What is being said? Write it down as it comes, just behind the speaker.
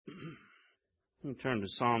Let me turn to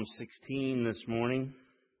Psalm 16 this morning.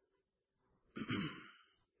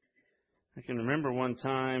 I can remember one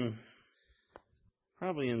time,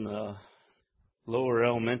 probably in the lower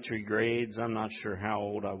elementary grades, I'm not sure how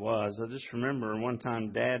old I was. I just remember one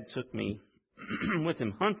time Dad took me with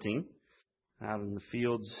him hunting out in the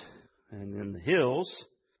fields and in the hills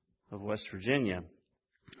of West Virginia.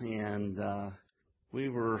 And we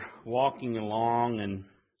were walking along, and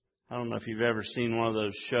I don't know if you've ever seen one of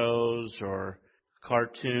those shows or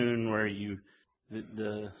cartoon where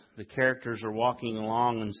the characters are walking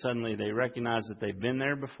along and suddenly they recognize that they've been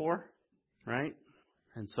there before, right?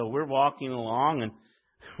 And so we're walking along and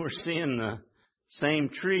we're seeing the same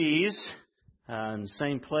trees in the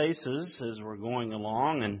same places as we're going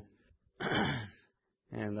along,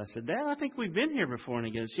 and I said, Dad, I think we've been here before. And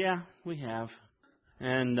he goes, yeah, we have.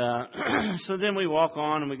 And so then we walk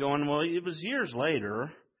on and we go on. Well, it was years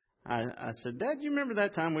later. I said, Dad, you remember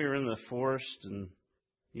that time we were in the forest and,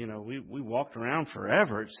 you know, we walked around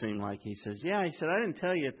forever, it seemed like. He says, yeah. He said, I didn't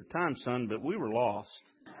tell you at the time, son, but we were lost.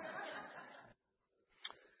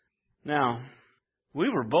 Now, we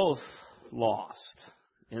were both lost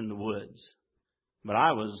in the woods, but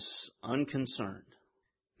I was unconcerned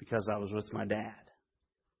because I was with my dad.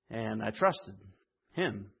 And I trusted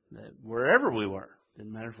him that wherever we were,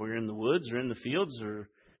 didn't matter if we were in the woods or in the fields or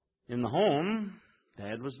in the home,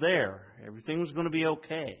 Dad was there. Everything was going to be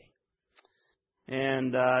okay.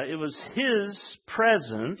 And it was his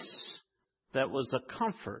presence that was a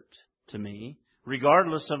comfort to me,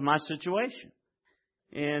 regardless of my situation.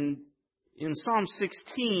 And in Psalm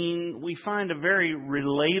 16, we find a very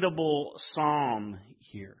relatable psalm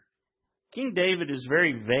here. King David is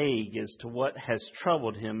very vague as to what has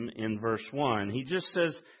troubled him in verse 1. He just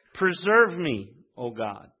says, preserve me, O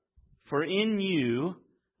God, for in you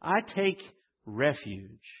I take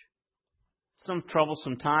refuge. Some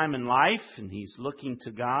troublesome time in life, and he's looking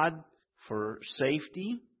to God for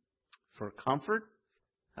safety, for comfort.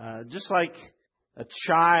 Just like a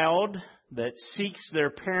child that seeks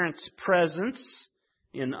their parents' presence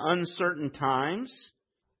in uncertain times,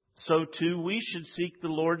 so too we should seek the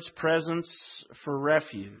Lord's presence for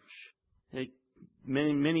refuge.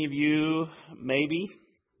 Many of you,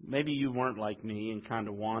 maybe you weren't like me and kind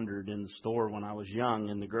of wandered in the store when I was young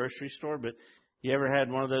in the grocery store, but you ever had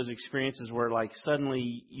one of those experiences where like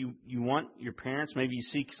suddenly you want your parents, maybe you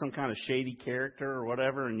seek some kind of shady character or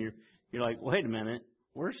whatever, and you're like, wait a minute,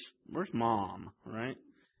 where's mom, right?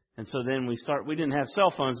 And so then we didn't have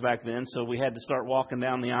cell phones back then, so we had to start walking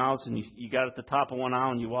down the aisles, and you got at the top of one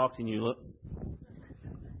aisle and you walked and you looked,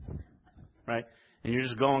 right? And you're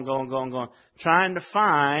just going, trying to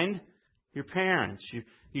find your parents.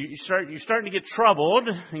 You're starting to get troubled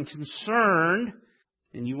and concerned,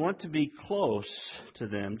 and you want to be close to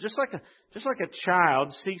them. Just like a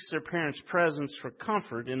child seeks their parents' presence for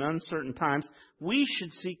comfort in uncertain times, we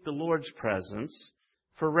should seek the Lord's presence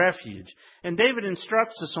for refuge. And David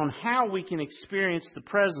instructs us on how we can experience the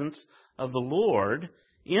presence of the Lord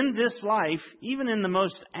in this life, even in the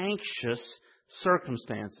most anxious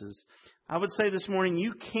circumstances. I would say this morning,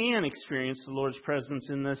 you can experience the Lord's presence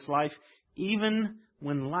in this life, even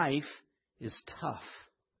when life is tough.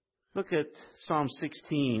 Look at Psalm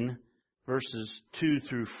 16, verses 2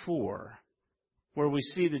 through 4, where we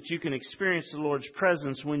see that you can experience the Lord's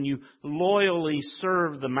presence when you loyally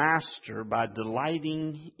serve the Master by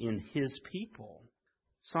delighting in His people.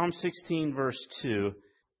 Psalm 16, verse 2,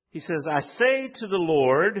 he says, I say to the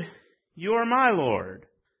Lord, you are my Lord.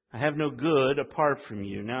 I have no good apart from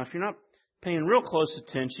you. Now, if you're not paying real close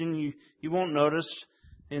attention, you won't notice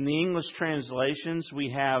in the English translations we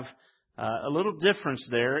have a little difference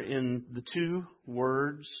there in the two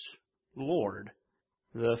words, Lord.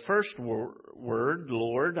 The first word,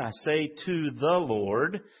 Lord, I say to the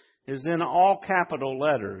Lord, is in all capital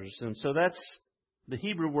letters. And so that's the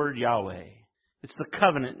Hebrew word Yahweh. It's the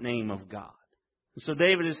covenant name of God. And so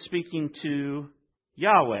David is speaking to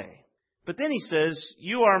Yahweh. But then he says,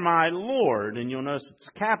 you are my Lord. And you'll notice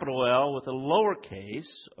it's a capital L with a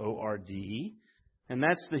lowercase O-R-D. And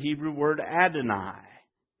that's the Hebrew word Adonai.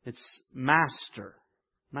 It's master.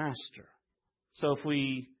 Master. So if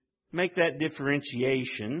we make that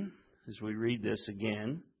differentiation, as we read this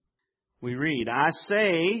again, we read, I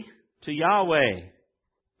say to Yahweh,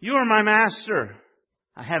 you are my master.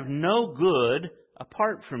 I have no good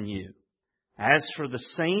apart from you. As for the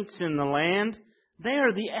saints in the land, they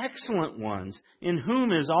are the excellent ones, in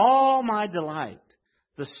whom is all my delight.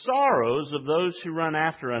 The sorrows of those who run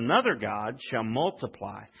after another god shall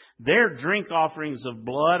multiply. Their drink offerings of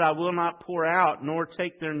blood I will not pour out, nor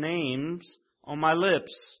take their names on my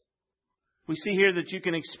lips. We see here that you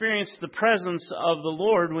can experience the presence of the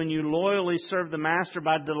Lord when you loyally serve the Master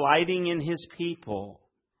by delighting in His people.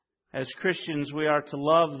 As Christians, we are to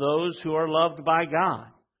love those who are loved by God.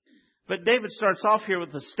 But David starts off here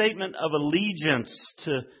with a statement of allegiance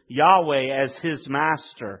to Yahweh as His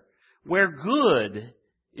Master, where good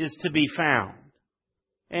is to be found.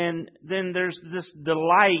 And then there's this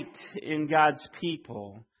delight in God's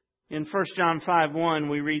people. In 1 John 5:1,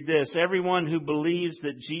 we read this: everyone who believes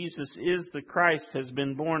that Jesus is the Christ has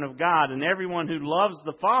been born of God, and everyone who loves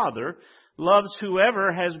the Father loves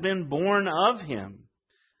whoever has been born of Him.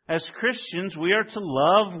 As Christians, we are to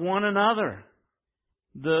love one another.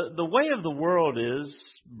 The way of the world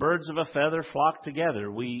is birds of a feather flock together.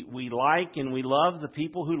 We like and we love the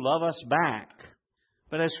people who love us back.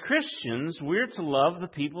 But as Christians, we're to love the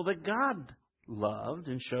people that God loved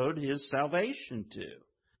and showed His salvation to.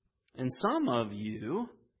 And some of you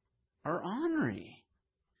are ornery.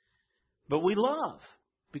 But we love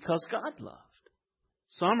because God loved.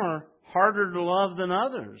 Some are harder to love than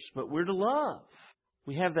others, but we're to love.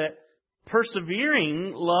 We have that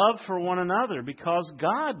persevering love for one another because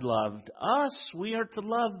God loved us. We are to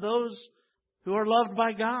love those who are loved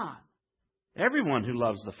by God. Everyone who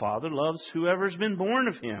loves the Father loves whoever's been born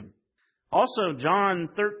of Him. Also, John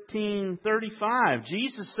 13:35,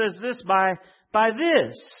 Jesus says this, By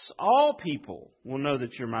this, all people will know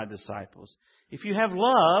that you're my disciples, if you have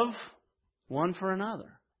love one for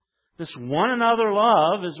another. This one another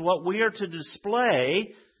love is what we are to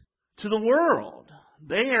display to the world.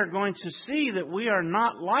 They are going to see that we are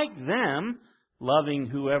not like them, loving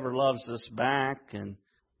whoever loves us back and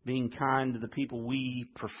being kind to the people we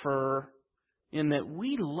prefer, in that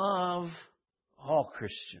we love all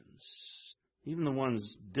Christians. Even the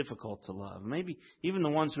ones difficult to love. Maybe even the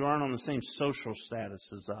ones who aren't on the same social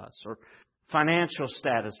status as us or financial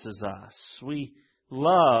status as us. We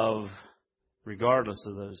love regardless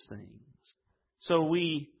of those things. So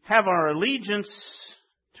we have our allegiance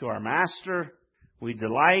to our Master. We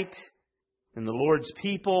delight in the Lord's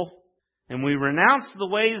people. And we renounce the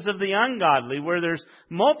ways of the ungodly where there's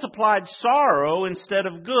multiplied sorrow instead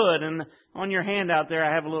of good. And on your handout there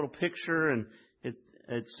I have a little picture, and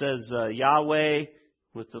it says Yahweh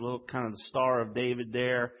with the little kind of the Star of David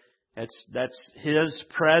there. That's His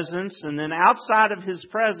presence. And then outside of His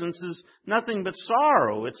presence is nothing but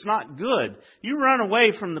sorrow. It's not good. You run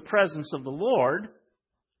away from the presence of the Lord,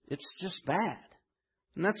 it's just bad.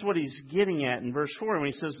 And that's what he's getting at in verse 4 when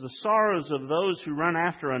he says, the sorrows of those who run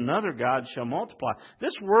after another god shall multiply.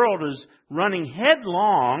 This world is running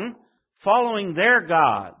headlong, following their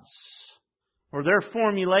gods or their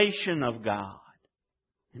formulation of God.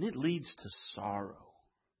 And it leads to sorrow.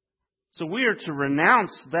 So we are to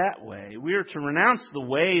renounce that way. We are to renounce the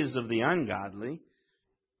ways of the ungodly.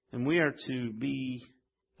 And we are to be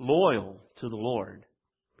loyal to the Lord,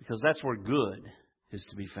 because that's where good is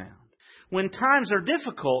to be found. When times are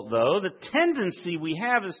difficult, though, the tendency we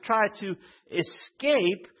have is try to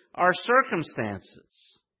escape our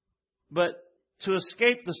circumstances. But to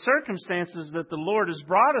escape the circumstances that the Lord has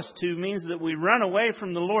brought us to means that we run away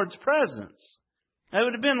from the Lord's presence. It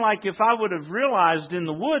would have been like if I would have realized in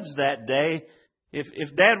the woods that day,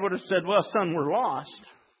 if Dad would have said, well, son, we're lost.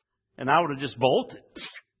 And I would have just bolted.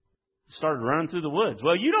 Started running through the woods.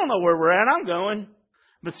 Well, you don't know where we're at. I'm going.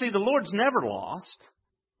 But see, the Lord's never lost.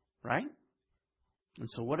 Right? And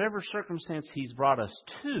so whatever circumstance He's brought us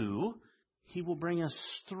to, He will bring us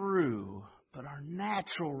through. But our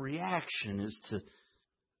natural reaction is to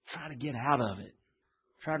try to get out of it.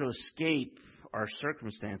 Try to escape our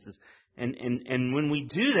circumstances. And when we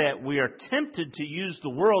do that, we are tempted to use the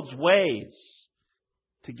world's ways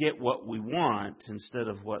to get what we want instead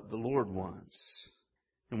of what the Lord wants.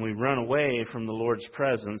 And we run away from the Lord's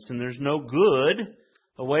presence. And there's no good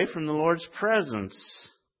away from the Lord's presence.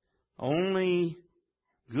 Only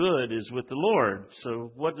good is with the Lord.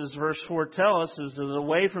 So what does verse 4 tell us is that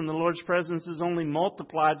away from the Lord's presence is only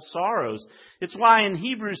multiplied sorrows. It's why in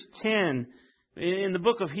Hebrews 10, in the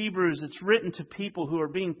book of Hebrews, it's written to people who are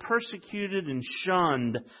being persecuted and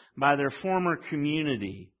shunned by their former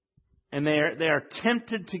community. And they are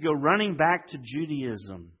tempted to go running back to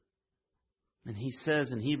Judaism. And he says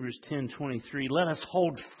in Hebrews 10:23, let us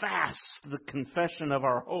hold fast the confession of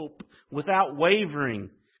our hope without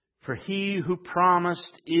wavering. For He who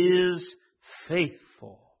promised is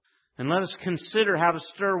faithful. And let us consider how to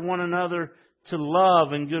stir one another to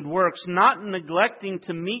love and good works, not neglecting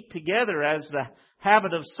to meet together as the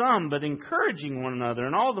habit of some, but encouraging one another,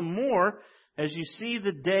 and all the more as you see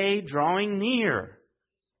the day drawing near.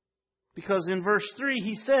 Because in verse 3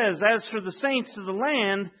 he says, as for the saints of the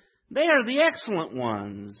land, they are the excellent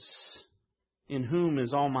ones, in whom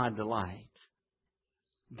is all my delight.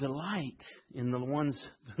 delight in the ones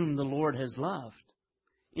whom the Lord has loved.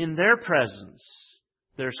 In their presence,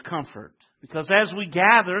 there's comfort. Because as we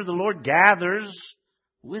gather, the Lord gathers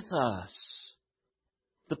with us.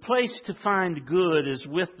 The place to find good is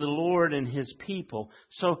with the Lord and His people.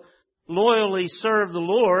 So loyally serve the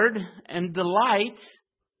Lord and delight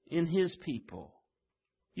in His people.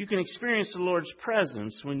 You can experience the Lord's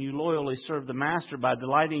presence when you loyally serve the Master by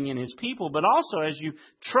delighting in His people, but also as you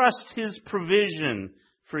trust His provision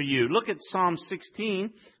for you. Look at Psalm 16,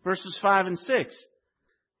 verses 5 and 6. It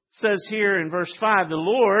says here in verse 5, "The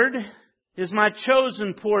Lord is my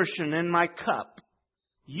chosen portion and my cup.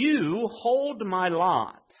 You hold my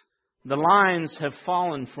lot. The lines have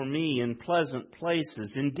fallen for me in pleasant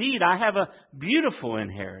places. Indeed, I have a beautiful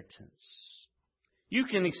inheritance." You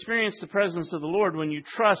can experience the presence of the Lord when you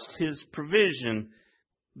trust His provision.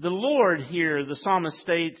 The Lord here, the psalmist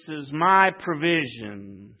states, is my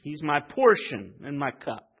provision. He's my portion and my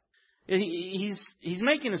cup. He's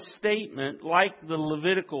making a statement like the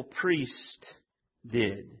Levitical priest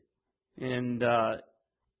did. And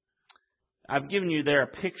I've given you there a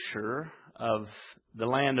picture of the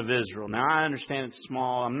land of Israel. Now, I understand it's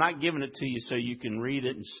small. I'm not giving it to you so you can read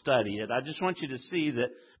it and study it. I just want you to see that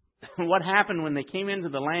what happened when they came into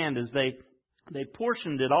the land is they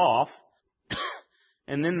portioned it off,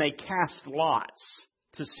 and then they cast lots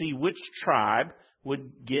to see which tribe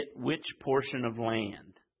would get which portion of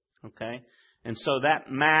land. Okay? And so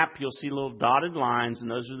that map, you'll see little dotted lines,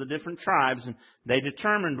 and those are the different tribes, and they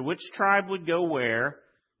determined which tribe would go where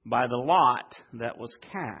by the lot that was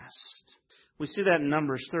cast. We see that in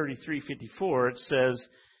Numbers 33:54. It says,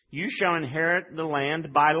 "You shall inherit the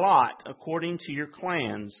land by lot, according to your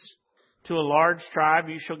clans. To a large tribe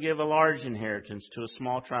you shall give a large inheritance. To a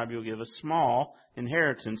small tribe you'll give a small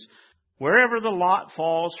inheritance. Wherever the lot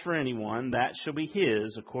falls for anyone, that shall be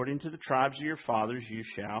his. According to the tribes of your fathers you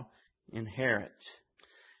shall inherit."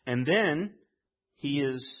 And then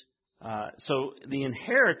so the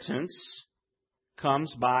inheritance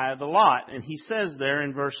comes by the lot. And he says there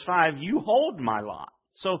in verse 5, "You hold my lot."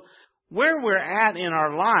 So where we're at in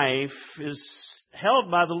our life is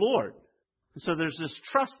held by the Lord. And so there's this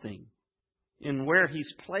trusting in where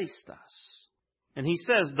He's placed us. And He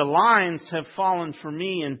says, "The lines have fallen for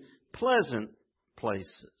me in pleasant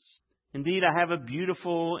places. Indeed, I have a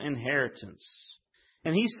beautiful inheritance."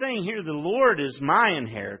 And He's saying here, the Lord is my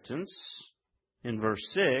inheritance. In verse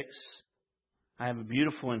 6, I have a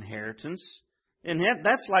beautiful inheritance. And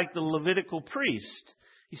that's like the Levitical priest.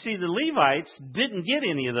 You see, the Levites didn't get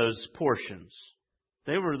any of those portions.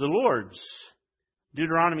 They were the Lord's.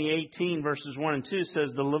 Deuteronomy 18 verses 1 and 2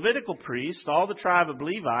 says, "The Levitical priest, all the tribe of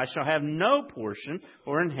Levi, shall have no portion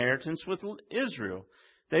or inheritance with Israel.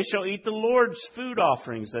 They shall eat the Lord's food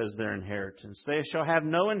offerings as their inheritance. They shall have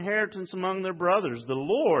no inheritance among their brothers. The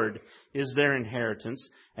Lord is their inheritance,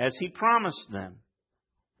 as He promised them."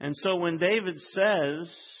 And so when David says,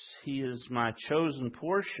 "He is my chosen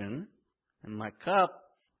portion and my cup,"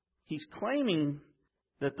 he's claiming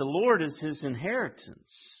that the Lord is his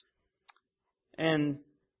inheritance. And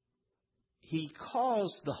he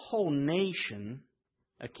calls the whole nation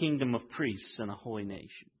a kingdom of priests and a holy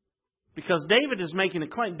nation. Because David is making a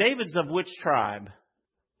claim. David's of which tribe?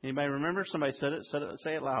 Anybody remember? Somebody said it.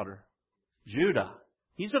 Say it louder. Judah.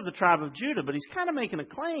 He's of the tribe of Judah, but he's kind of making a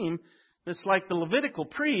claim that's like the Levitical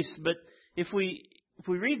priest. But if we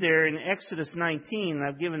read there in Exodus 19, and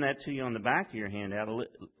I've given that to you on the back of your handout,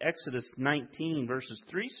 Exodus 19 verses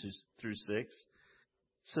 3 through 6, it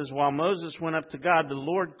says, "While Moses went up to God, the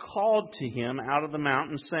Lord called to him out of the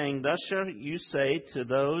mountain, saying, 'Thus shall you say to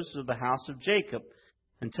those of the house of Jacob,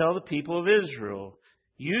 and tell the people of Israel,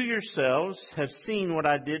 you yourselves have seen what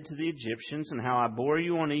I did to the Egyptians, and how I bore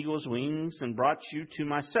you on eagle's wings and brought you to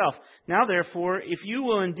myself. Now therefore, if you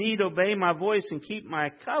will indeed obey my voice and keep my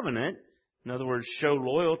covenant,'" in other words, show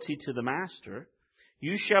loyalty to the Master,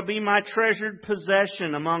 "'you shall be my treasured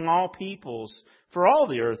possession among all peoples, for all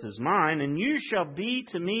the earth is mine, and you shall be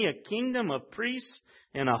to me a kingdom of priests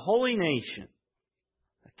and a holy nation."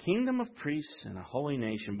 A kingdom of priests and a holy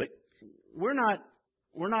nation. But we're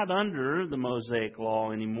not under the Mosaic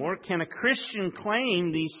law anymore. Can a Christian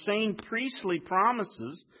claim these same priestly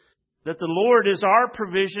promises that the Lord is our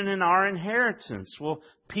provision and our inheritance? Well,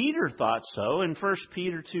 Peter thought so. In 1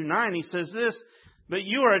 Peter 2:9, he says this, "But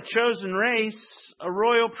you are a chosen race, a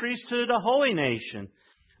royal priesthood, a holy nation,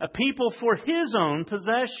 a people for His own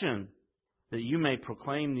possession, that you may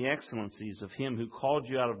proclaim the excellencies of Him who called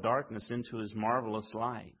you out of darkness into His marvelous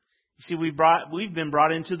light." You see, we've been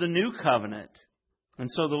brought into the new covenant. And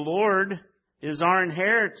so the Lord is our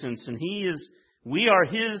inheritance, and we are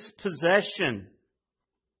His possession.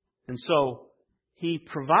 And so He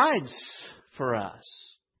provides for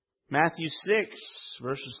us. Matthew 6,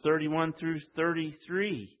 verses 31 through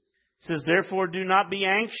 33. It says, "Therefore do not be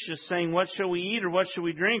anxious, saying, what shall we eat, or what shall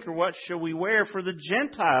we drink, or what shall we wear? For the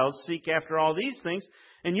Gentiles seek after all these things,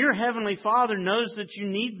 and your heavenly Father knows that you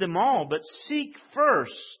need them all. But seek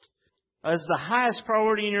first, as the highest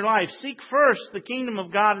priority in your life, seek first the kingdom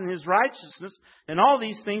of God and His righteousness, and all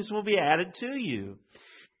these things will be added to you."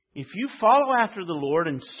 If you follow after the Lord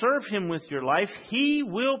and serve Him with your life, He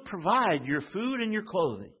will provide your food and your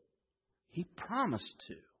clothing. He promised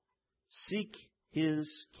to. Seek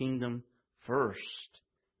His kingdom first.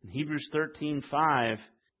 In Hebrews 13:5,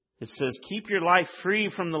 it says, "Keep your life free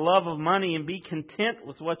from the love of money and be content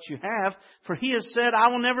with what you have, for He has said, I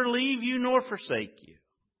will never leave you nor forsake you."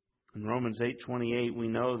 In Romans 8:28, we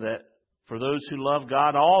know that for those who love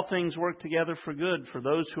God, all things work together for good, for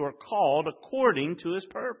those who are called according to His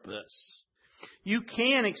purpose. You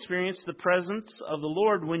can experience the presence of the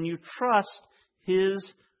Lord when you trust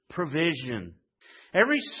His provision.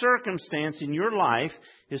 Every circumstance in your life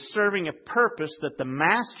is serving a purpose that the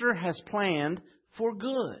Master has planned for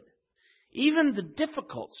good. Even the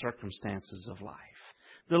difficult circumstances of life.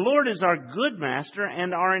 The Lord is our good Master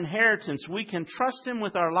and our inheritance. We can trust Him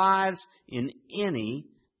with our lives in any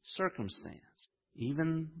circumstance,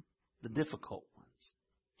 even the difficult ones.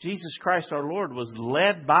 Jesus Christ our Lord was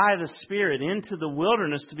led by the Spirit into the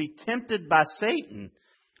wilderness to be tempted by Satan.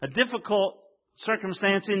 A difficult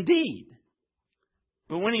circumstance indeed.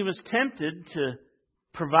 But when He was tempted to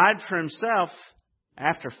provide for Himself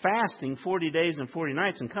after fasting 40 days and 40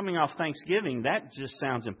 nights and coming off Thanksgiving, that just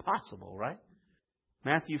sounds impossible, right?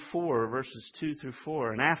 Matthew 4, verses 2 through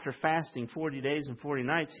 4. "And after fasting 40 days and 40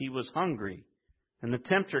 nights, He was hungry. And the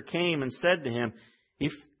tempter came and said to Him,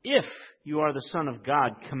 If you are the Son of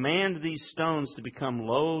God, command these stones to become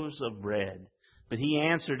loaves of bread. But He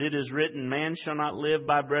answered, It is written, Man shall not live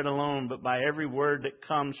by bread alone, but by every word that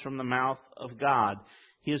comes from the mouth of God."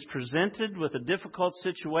 He is presented with a difficult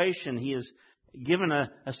situation. He is given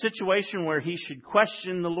a situation where he should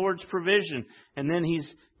question the Lord's provision. And then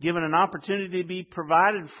he's given an opportunity to be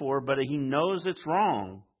provided for, but he knows it's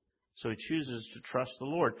wrong. So he chooses to trust the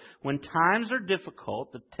Lord. When times are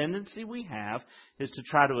difficult, the tendency we have is to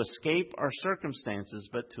try to escape our circumstances.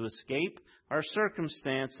 But to escape our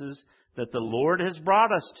circumstances that the Lord has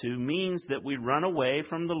brought us to means that we run away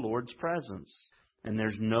from the Lord's presence. And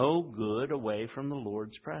there's no good away from the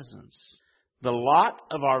Lord's presence. The lot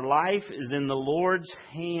of our life is in the Lord's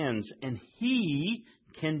hands, and He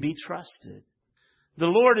can be trusted. The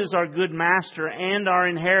Lord is our good Master and our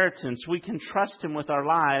inheritance. We can trust Him with our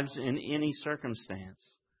lives in any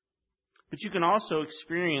circumstance. But you can also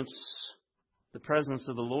experience the presence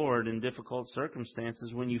of the Lord in difficult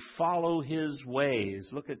circumstances when you follow His ways.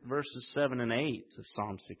 Look at verses 7 and 8 of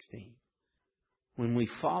Psalm 16. When we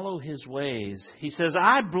follow His ways, He says,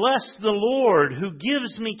 "I bless the Lord who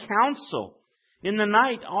gives me counsel. In the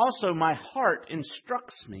night also my heart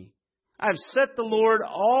instructs me. I have set the Lord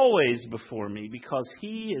always before me, because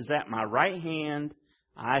He is at my right hand.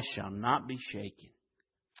 I shall not be shaken."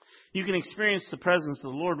 You can experience the presence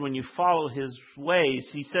of the Lord when you follow His ways.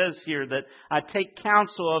 He says here that I take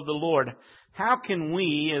counsel of the Lord. How can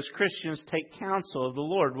we as Christians take counsel of the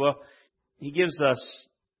Lord? Well, He gives us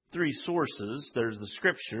three sources. There's the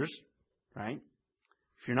Scriptures, right?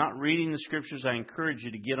 If you're not reading the Scriptures, I encourage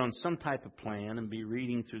you to get on some type of plan and be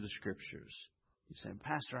reading through the Scriptures. You say,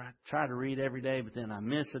 "Pastor, I try to read every day, but then I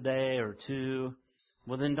miss a day or two."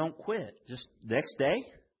 Well, then don't quit. Just next day,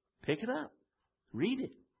 pick it up. Read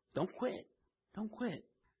it. Don't quit. Don't quit.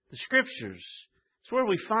 The Scriptures. It's where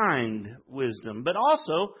we find wisdom. But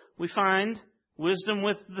also, we find wisdom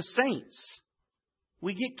with the saints.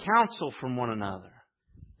 We get counsel from one another.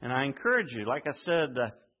 And I encourage you, like I said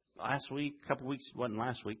last week, a couple weeks, it wasn't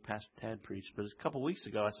last week, Pastor Tad preached, but a couple weeks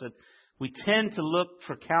ago, I said, we tend to look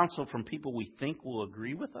for counsel from people we think will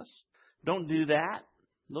agree with us. Don't do that.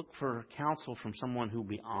 Look for counsel from someone who will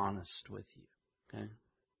be honest with you. Okay?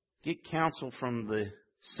 Get counsel from the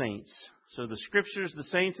saints. So the Scriptures, the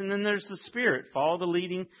saints, and then there's the Spirit. Follow the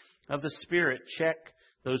leading of the Spirit. Check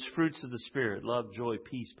those fruits of the Spirit. Love, joy,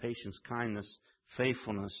 peace, patience, kindness,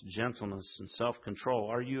 faithfulness, gentleness, and self-control.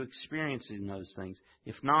 Are you experiencing those things?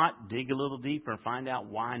 If not, dig a little deeper and find out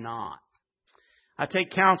why not. I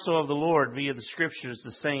take counsel of the Lord via the Scriptures,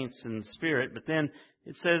 the saints, and the Spirit. But then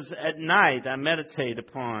it says, at night I meditate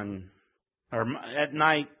upon, or at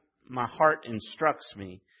night my heart instructs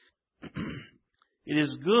me. It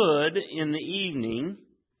is good in the evening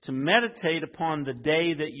to meditate upon the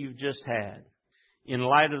day that you've just had in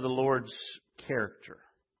light of the Lord's character.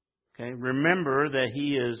 Okay, remember that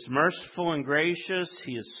He is merciful and gracious,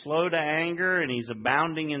 He is slow to anger, and He's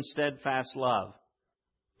abounding in steadfast love.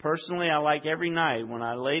 Personally, I like every night when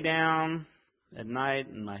I lay down at night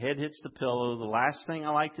and my head hits the pillow, the last thing I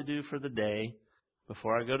like to do for the day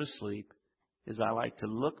before I go to sleep is I like to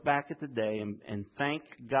look back at the day and thank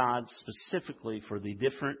God specifically for the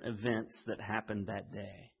different events that happened that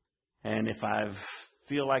day. And if I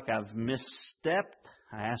feel like I've misstepped,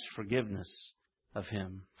 I ask forgiveness of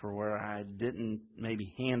Him for where I didn't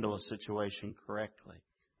maybe handle a situation correctly.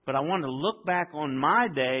 But I want to look back on my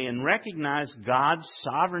day and recognize God's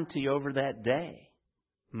sovereignty over that day.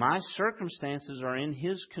 My circumstances are in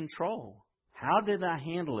His control. How did I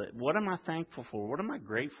handle it? What am I thankful for? What am I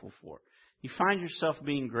grateful for? You find yourself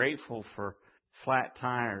being grateful for flat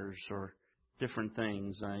tires or different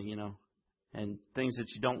things, and things that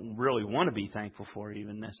you don't really want to be thankful for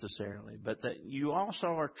even necessarily. But that you also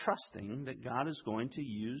are trusting that God is going to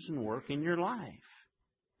use and work in your life.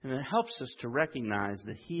 And it helps us to recognize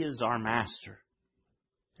that He is our master.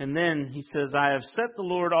 And then He says, I have set the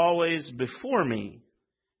Lord always before me.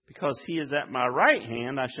 Because He is at my right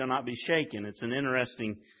hand, I shall not be shaken. It's an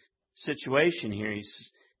interesting situation here.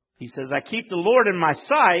 He says, I keep the Lord in my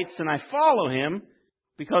sights and I follow Him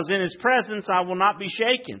because in His presence I will not be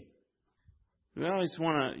shaken. We always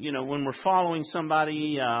want to, when we're following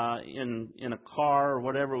somebody in a car or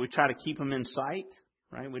whatever, we try to keep them in sight,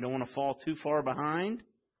 right? We don't want to fall too far behind.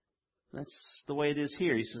 That's the way it is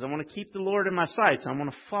here. He says, I want to keep the Lord in my sights. I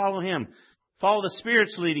want to follow Him. Follow the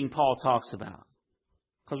Spirit's leading, Paul talks about.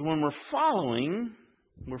 Because when we're following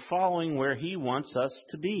where He wants us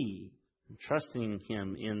to be, and trusting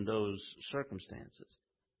Him in those circumstances.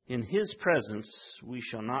 In His presence we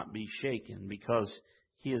shall not be shaken, because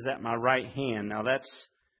He is at my right hand. Now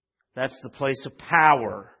that's the place of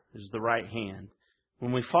power, is the right hand.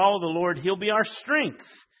 When we follow the Lord, He'll be our strength.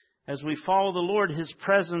 As we follow the Lord, His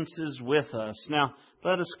presence is with us. Now,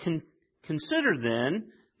 let us consider then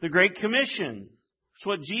the Great Commission. It's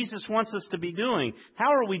what Jesus wants us to be doing.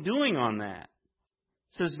 How are we doing on that?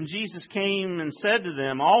 It says, and Jesus came and said to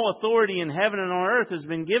them, all authority in heaven and on earth has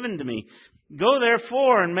been given to me. Go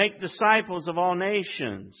therefore and make disciples of all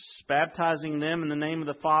nations, baptizing them in the name of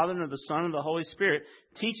the Father and of the Son and of the Holy Spirit,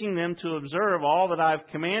 teaching them to observe all that I have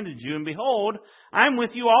commanded you. And behold, I am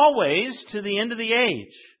with you always to the end of the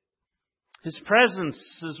age. His presence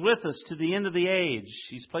is with us to the end of the age.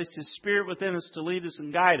 He's placed His Spirit within us to lead us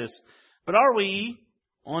and guide us. But are we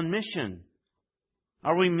on mission?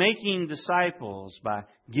 Are we making disciples by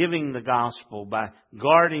giving the gospel, by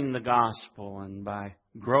guarding the gospel, and by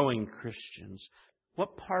growing Christians?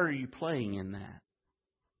 What part are you playing in that?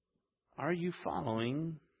 Are you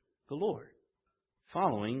following the Lord?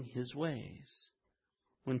 Following His ways?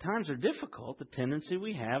 When times are difficult, the tendency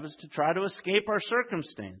we have is to try to escape our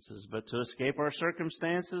circumstances. But to escape our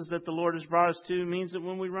circumstances that the Lord has brought us to means that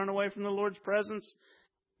when we run away from the Lord's presence,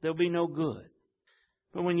 there'll be no good.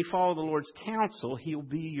 But when you follow the Lord's counsel, He'll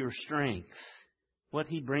be your strength. What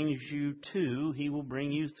He brings you to, He will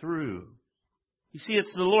bring you through. You see,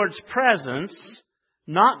 it's the Lord's presence,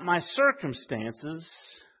 not my circumstances,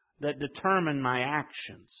 that determine my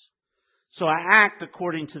actions. So I act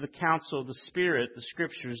according to the counsel of the Spirit, the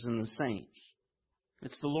Scriptures, and the saints.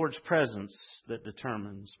 It's the Lord's presence that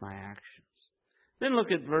determines my actions. Then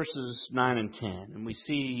look at verses 9 and 10, and we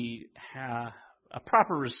see a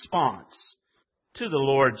proper response to the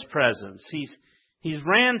Lord's presence. He's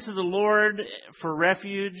ran to the Lord for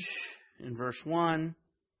refuge in verse 1.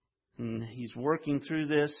 And he's working through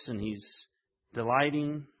this, and he's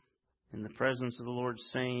delighting in the presence of the Lord's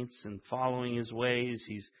saints and following His ways.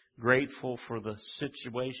 He's grateful for the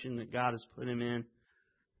situation that God has put him in.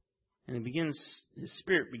 And his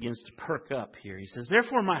spirit begins to perk up here. He says,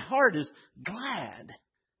 therefore my heart is glad,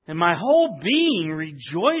 and my whole being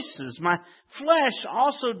rejoices. My flesh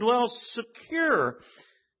also dwells secure.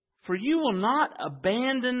 For you will not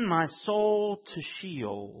abandon my soul to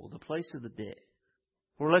Sheol, the place of the dead,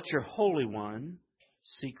 or let your Holy One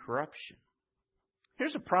see corruption.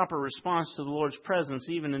 Here's a proper response to the Lord's presence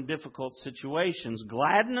even in difficult situations.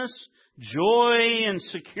 Gladness, joy, and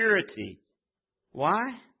security.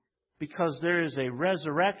 Why? Because there is a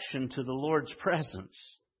resurrection to the Lord's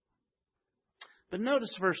presence. But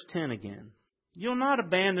notice verse 10 again. You'll not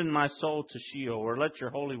abandon my soul to Sheol, or let your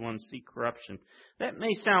Holy One see corruption. That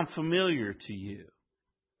may sound familiar to you.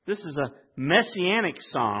 This is a messianic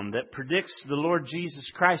psalm that predicts the Lord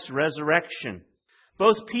Jesus Christ's resurrection.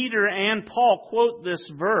 Both Peter and Paul quote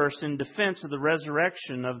this verse in defense of the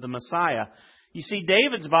resurrection of the Messiah. You see,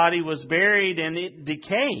 David's body was buried and it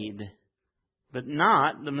decayed. but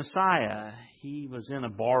not the Messiah. He was in a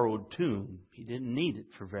borrowed tomb. He didn't need it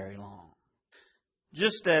for very long.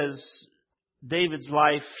 Just as David's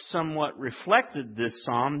life somewhat reflected this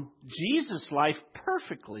psalm, Jesus' life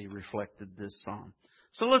perfectly reflected this psalm.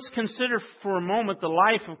 So let's consider for a moment the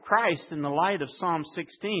life of Christ in the light of Psalm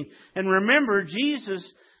 16. And remember,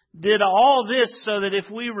 Jesus did all this so that if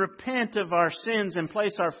we repent of our sins and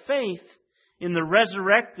place our faith in the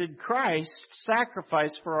resurrected Christ's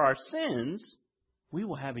sacrifice for our sins, we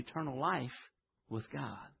will have eternal life with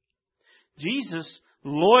God. Jesus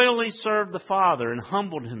loyally served the Father and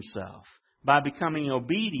humbled Himself by becoming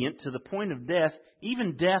obedient to the point of death,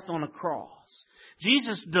 even death on a cross.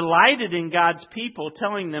 Jesus delighted in God's people,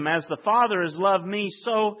 telling them, "As the Father has loved me,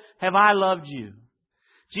 so have I loved you."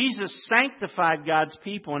 Jesus sanctified God's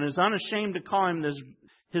people and is unashamed to call them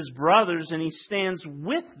His brothers, and He stands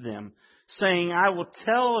with them, saying, "I will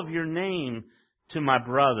tell of your name to my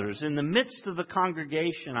brothers. In the midst of the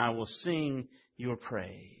congregation, I will sing your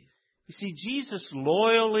praise." You see, Jesus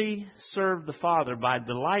loyally served the Father by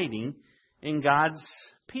delighting in God's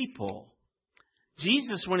people.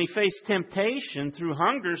 Jesus, when He faced temptation through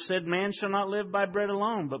hunger, said, "Man shall not live by bread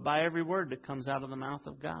alone, but by every word that comes out of the mouth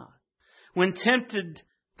of God." When tempted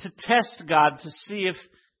to test God to see if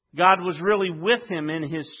God was really with Him in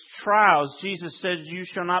His trials, Jesus said, "You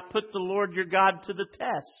shall not put the Lord your God to the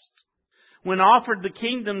test." When offered the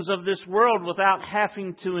kingdoms of this world without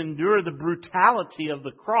having to endure the brutality of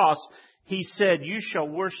the cross, He said, "You shall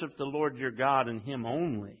worship the Lord your God, and Him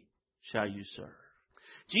only shall you serve."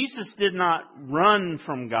 Jesus did not run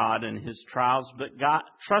from God in His trials, but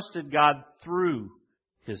trusted God through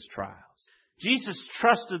His trials. Jesus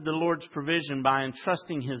trusted the Lord's provision by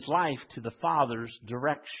entrusting His life to the Father's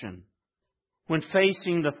direction. When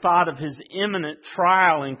facing the thought of His imminent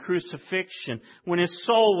trial and crucifixion, when His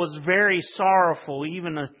soul was very sorrowful,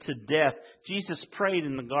 even to death, Jesus prayed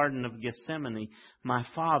in the Garden of Gethsemane, "My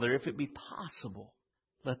Father, if it be possible,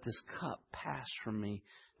 let this cup pass from me.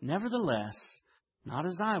 Nevertheless, not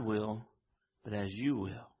as I will, but as you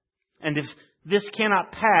will. And if this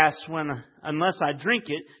cannot pass unless I drink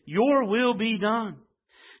it, your will be done."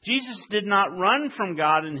 Jesus did not run from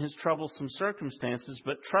God in His troublesome circumstances,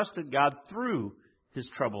 but trusted God through His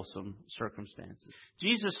troublesome circumstances.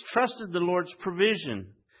 Jesus trusted the Lord's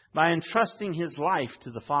provision by entrusting His life to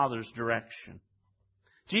the Father's direction.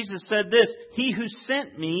 Jesus said this, "He who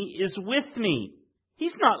sent me is with me.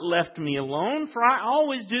 He's not left me alone, for I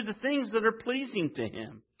always do the things that are pleasing to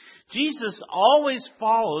Him." Jesus always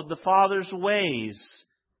followed the Father's ways.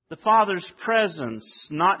 The Father's presence,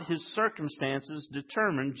 not His circumstances,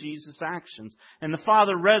 determined Jesus' actions. And the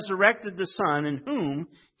Father resurrected the Son in whom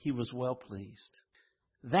He was well pleased.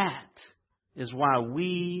 That is why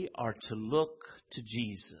we are to look to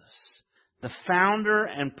Jesus, the founder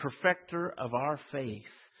and perfecter of our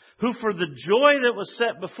faith, who for the joy that was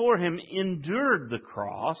set before Him endured the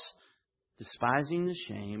cross, despising the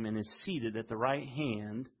shame, and is seated at the right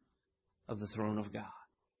hand of the throne of God.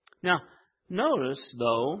 Now, notice,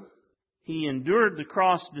 though, He endured the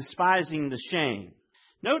cross despising the shame.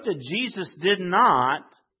 Note that Jesus did not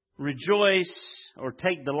rejoice or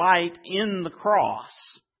take delight in the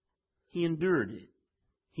cross. He endured it.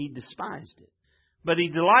 He despised it. But He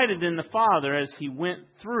delighted in the Father as He went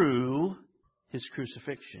through His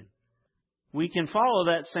crucifixion. We can follow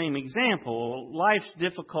that same example. Life's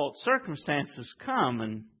difficult circumstances come,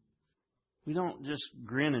 and we don't just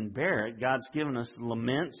grin and bear it. God's given us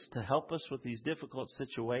laments to help us with these difficult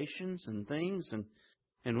situations and things,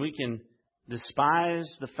 and we can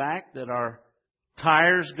despise the fact that our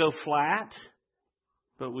tires go flat,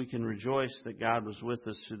 but we can rejoice that God was with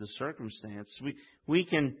us through the circumstance. We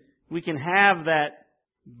can have that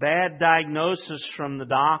bad diagnosis from the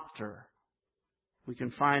doctor. We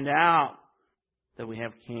can find out that we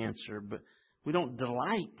have cancer, but we don't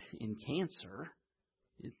delight in cancer.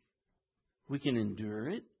 We can endure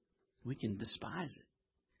it. We can despise it.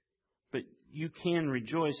 But you can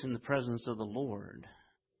rejoice in the presence of the Lord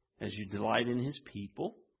as you delight in His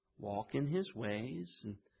people, walk in His ways,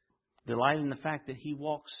 and delight in the fact that He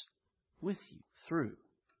walks with you through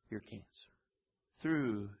your cancer,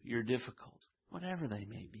 through your difficulties, whatever they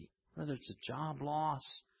may be, whether it's a job loss,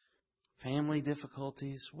 family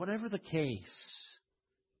difficulties, whatever the case.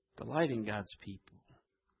 Delight in God's people.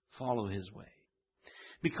 Follow His way.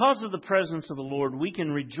 Because of the presence of the Lord, we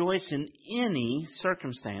can rejoice in any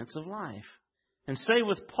circumstance of life. And say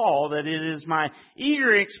with Paul that it is my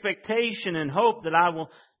eager expectation and hope that I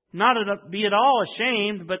will not be at all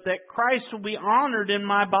ashamed, but that Christ will be honored in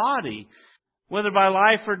my body, whether by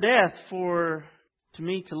life or death, for to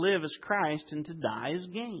me to live is Christ and to die is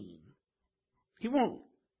gain. He won't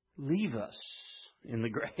leave us in the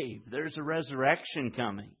grave. There's a resurrection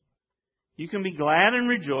coming. You can be glad and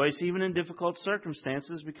rejoice even in difficult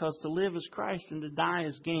circumstances, because to live is Christ and to die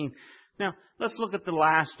is gain. Now, let's look at the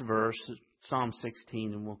last verse, Psalm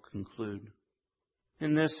 16, and we'll conclude.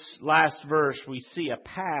 In this last verse, we see a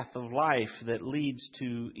path of life that leads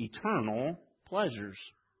to eternal pleasures.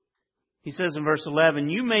 He says in verse 11,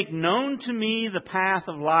 "You make known to me the path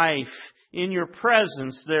of life. In your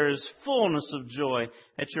presence there is fullness of joy.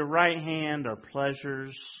 At your right hand are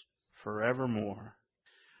pleasures forevermore."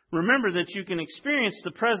 Remember that you can experience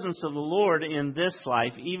the presence of the Lord in this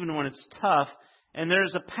life, even when it's tough, and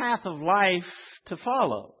there's a path of life to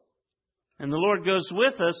follow. And the Lord goes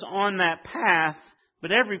with us on that path,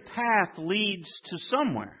 but every path leads to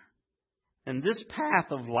somewhere. And this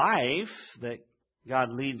path of life that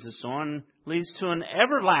God leads us on leads to an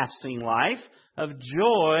everlasting life of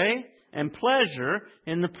joy and pleasure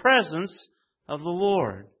in the presence of the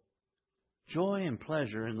Lord. Joy and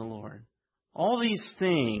pleasure in the Lord. All these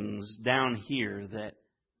things down here that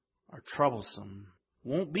are troublesome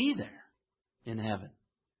won't be there in heaven.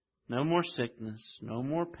 No more sickness, no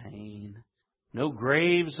more pain, no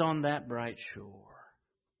graves on that bright shore.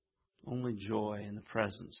 Only joy in the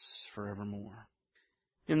presence forevermore.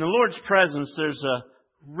 In the Lord's presence, there's a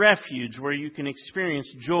refuge where you can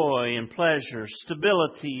experience joy and pleasure,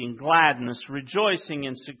 stability and gladness, rejoicing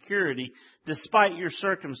and security despite your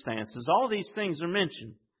circumstances. All these things are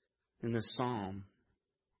mentioned in this psalm.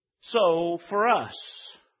 So, for us,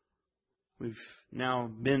 we've now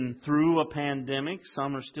been through a pandemic.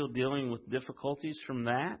 Some are still dealing with difficulties from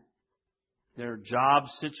that. There are job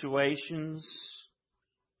situations,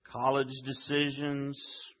 college decisions,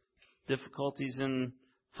 difficulties in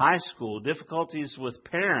high school, difficulties with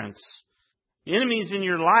parents, enemies in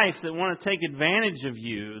your life that want to take advantage of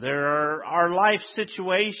you. There are our life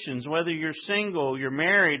situations, whether you're single, you're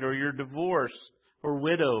married, or you're divorced or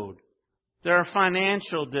widowed. There are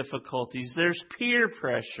financial difficulties. There's peer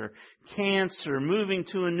pressure, cancer, moving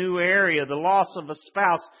to a new area, the loss of a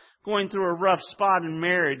spouse, going through a rough spot in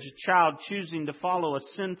marriage, a child choosing to follow a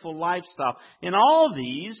sinful lifestyle. In all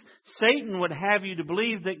these, Satan would have you to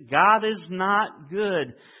believe that God is not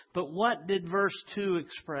good. But what did verse 2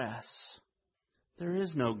 express? There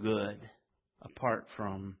is no good apart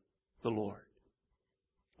from the Lord.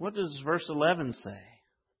 What does verse 11 say?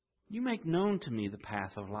 You make known to me the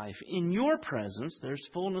path of life. In your presence there's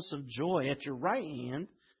fullness of joy. At your right hand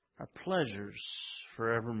are pleasures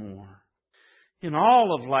forevermore. In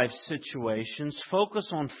all of life's situations, focus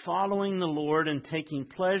on following the Lord and taking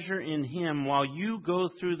pleasure in Him while you go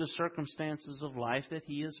through the circumstances of life that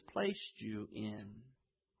He has placed you in.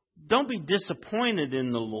 Don't be disappointed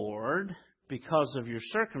in the Lord because of your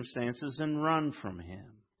circumstances and run from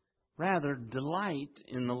Him. Rather, delight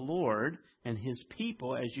in the Lord and His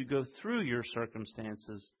people as you go through your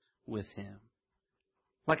circumstances with Him.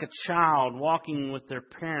 Like a child walking with their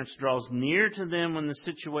parents draws near to them when the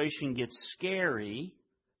situation gets scary,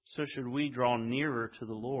 so should we draw nearer to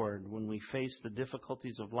the Lord when we face the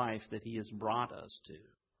difficulties of life that He has brought us to.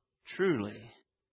 Truly,